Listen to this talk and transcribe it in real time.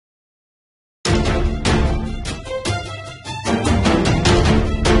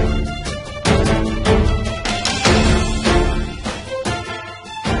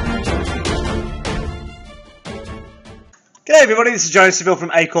everybody, this is Joe Seville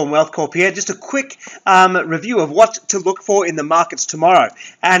from Acorn Wealth Corp here. Just a quick review of what to look for in the markets tomorrow,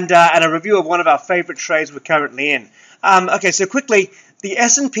 and a review of one of our favorite trades we're currently in. Okay, so quickly, the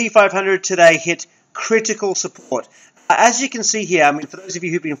S&P 500 today hit critical support. As you can see here, I mean, for those of you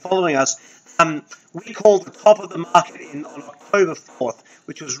who've been following us, we called the top of the market on October 4th,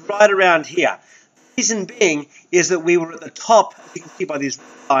 which was right around here. The reason being is that we were at the top, as you can see by these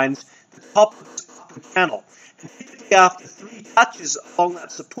lines, the top of this upward channel. And typically after 3 touches along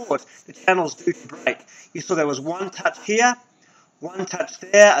that support, the channel's due to break. You saw there was 1 touch here, 1 touch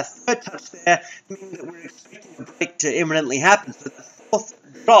there, a 3rd touch there, meaning that we're expecting a break to imminently happen. So the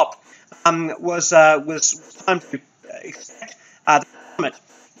 4th drop was time to expect the summit.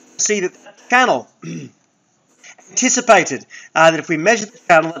 You see that channel anticipated that if we measure the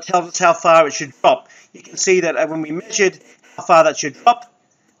channel, it tells us how far it should drop. You can see that when we measured how far that should drop,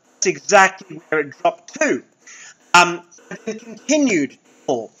 that's exactly where it dropped to. It continued to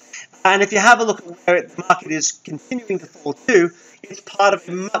fall. And if you have a look at where the market is continuing to fall to, it's part of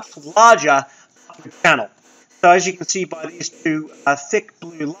a much larger upward channel. So as you can see by these 2 thick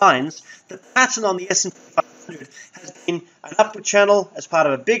blue lines, the pattern on the S&P 500 has been an upward channel as part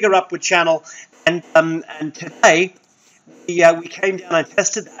of a bigger upward channel, and today we came down and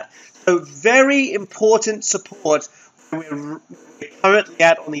tested that. So very important support where we're currently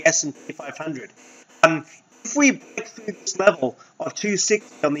at on the S&P 500. If we break through this level of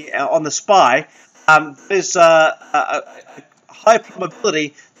 260 on the SPY, there's a high probability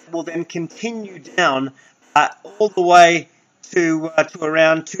that we'll then continue down all the way to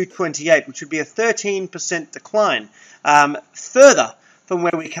around 228, which would be a 13% decline, further from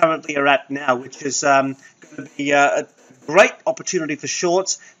where we currently are at now, which is going to be a great opportunity for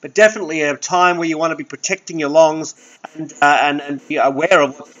shorts, but definitely a time where you want to be protecting your longs and be aware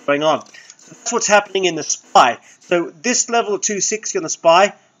of what's going on. So that's what's happening in the SPY. So this level of 260 on the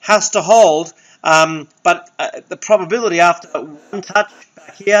SPY has to hold, but the probability after 1 touch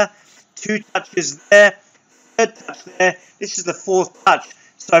back here, 2 touches there, 3rd touch there, this is the 4th touch.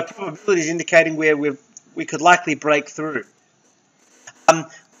 So probability is indicating where we could likely break through.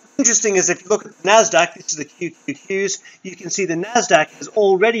 Interesting is if you look at the NASDAQ, this is the QQQs, you can see the NASDAQ has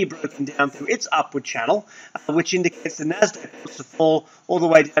already broken down through its upward channel, which indicates the NASDAQ wants to fall all the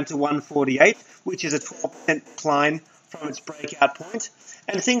way down to 148, which is a 12% decline from its breakout point.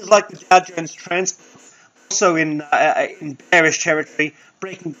 And things like the Dow Jones Transport, also in bearish territory,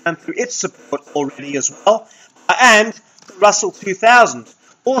 breaking down through its support already as well. And the Russell 2000,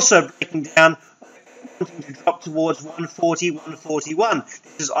 also breaking down, wanting to drop towards 140, 141.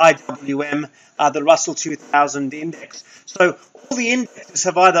 This is IWM, the Russell 2000 index. So all the indexes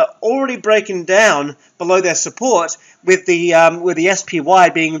have either already broken down below their support, with the SPY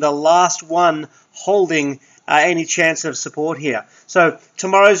being the last one holding any chance of support here. So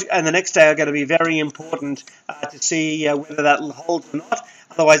tomorrow's and the next day are going to be very important to see whether that holds or not.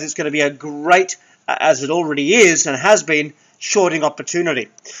 Otherwise, it's going to be a great, as it already is and has been, shorting opportunity.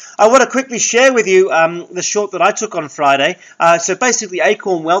 I want to quickly share with you the short that I took on Friday. So basically,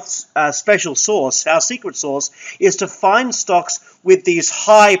 Acorn Wealth's special sauce, our secret sauce, is to find stocks with these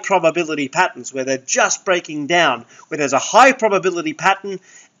high probability patterns where they're just breaking down, where there's a high probability pattern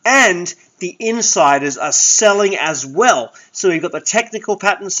and the insiders are selling as well. So we've got the technical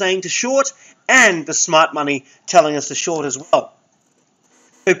pattern saying to short and the smart money telling us to short as well.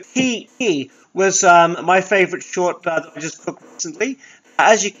 So PE was my favorite short that I just took recently.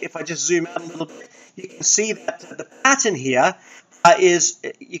 If I just zoom out a little bit, you can see that the pattern here is,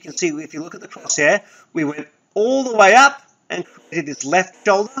 you can see if you look at the crosshair, we went all the way up and created this left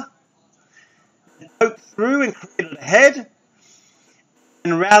shoulder, broke through and created a head,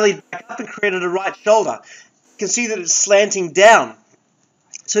 and rallied back up and created a right shoulder. You can see that it's slanting down.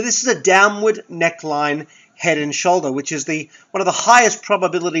 So this is a downward neckline head and shoulder, which is one of the highest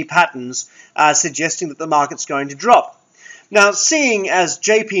probability patterns suggesting that the market's going to drop. Now, seeing as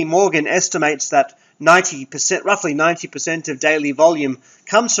JP Morgan estimates that roughly 90% of daily volume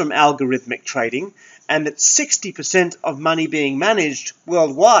comes from algorithmic trading, and that 60% of money being managed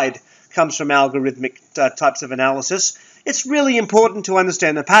worldwide comes from algorithmic types of analysis, it's really important to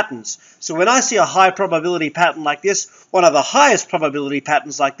understand the patterns. So when I see a high probability pattern like this, one of the highest probability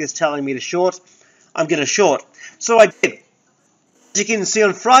patterns like this telling me to short, I'm going to short. So I did. As you can see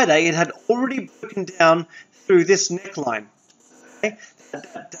on Friday, it had already broken down through this neckline, okay?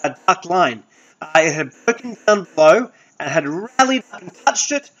 That dark line. It had broken down below and had rallied up and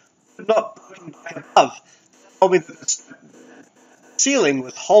touched it, but not broken back above. That told me that the ceiling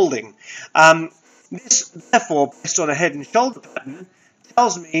was holding. This, therefore, based on a head and shoulder pattern,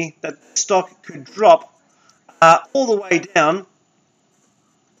 tells me that the stock could drop all the way down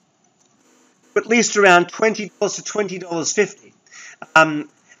to at least around $20 to $20.50.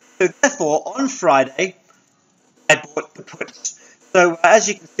 So therefore, on Friday, I bought the puts. So as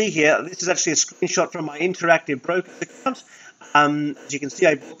you can see here, this is actually a screenshot from my Interactive Brokers account. As you can see,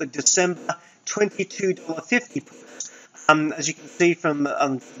 I bought the December $22.50 puts. As you can see from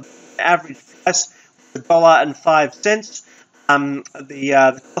average price, $1.05.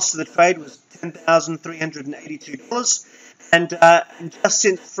 The cost of the trade was $10,382, and just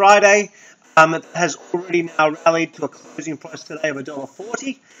since Friday, it has already now rallied to a closing price today of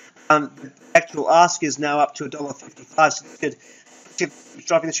 $1.40. The actual ask is now up to $1.55, so this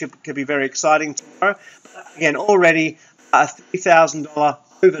could be very exciting tomorrow. But again, already a $3,000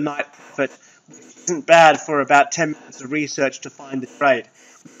 overnight profit, which isn't bad for about 10 minutes of research to find the trade.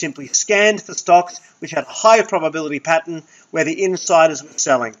 We simply scanned for stocks which had a high probability pattern where the insiders were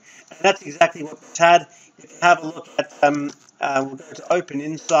selling. And that's exactly what we had. If you have a look at, we'll go to Open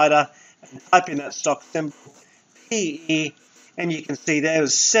Insider and type in that stock symbol, PE, and you can see there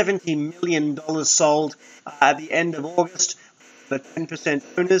was $70 million sold at the end of August. The 10%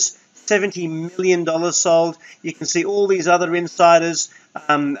 owners, $70 million sold. You can see all these other insiders.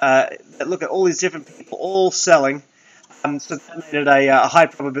 Look at all these different people all selling. So that made it a high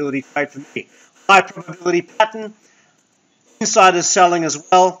probability trade for me. High probability pattern. Insiders selling as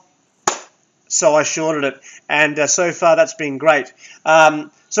well. So I shorted it, and so far that's been great.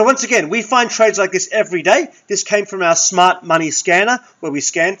 So once again, we find trades like this every day. This came from our Smart Money Scanner, where we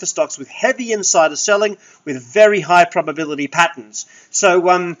scan for stocks with heavy insider selling with very high probability patterns. So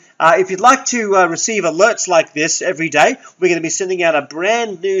if you'd like to receive alerts like this every day, we're going to be sending out a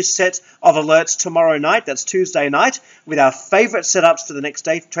brand new set of alerts tomorrow night. That's Tuesday night, with our favorite setups for the next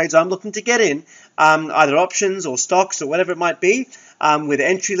day, trades I'm looking to get in, either options or stocks or whatever it might be. With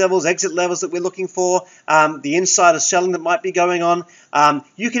entry levels, exit levels that we're looking for, the insider selling that might be going on.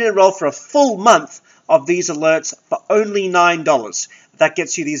 You can enroll for a full month of these alerts for only $9. That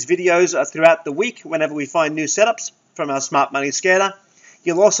gets you these videos throughout the week whenever we find new setups from our Smart Money Scanner.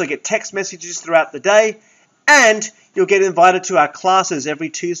 You'll also get text messages throughout the day, and you'll get invited to our classes every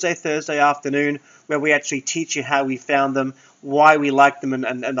Tuesday, Thursday afternoon, where we actually teach you how we found them, why we like them,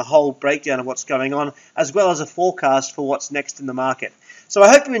 and the whole breakdown of what's going on, as well as a forecast for what's next in the market. So I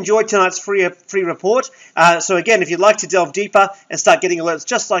hope you enjoyed tonight's free report. So again, if you'd like to delve deeper and start getting alerts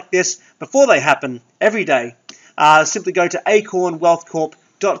just like this before they happen every day, simply go to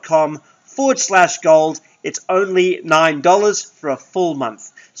acornwealthcorp.com/gold. It's only $9 for a full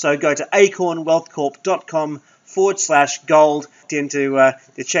month. So go to acornwealthcorp.com/gold to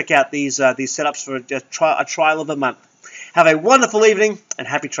check out these setups for a trial of a month. Have a wonderful evening and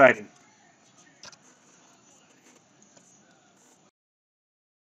happy trading.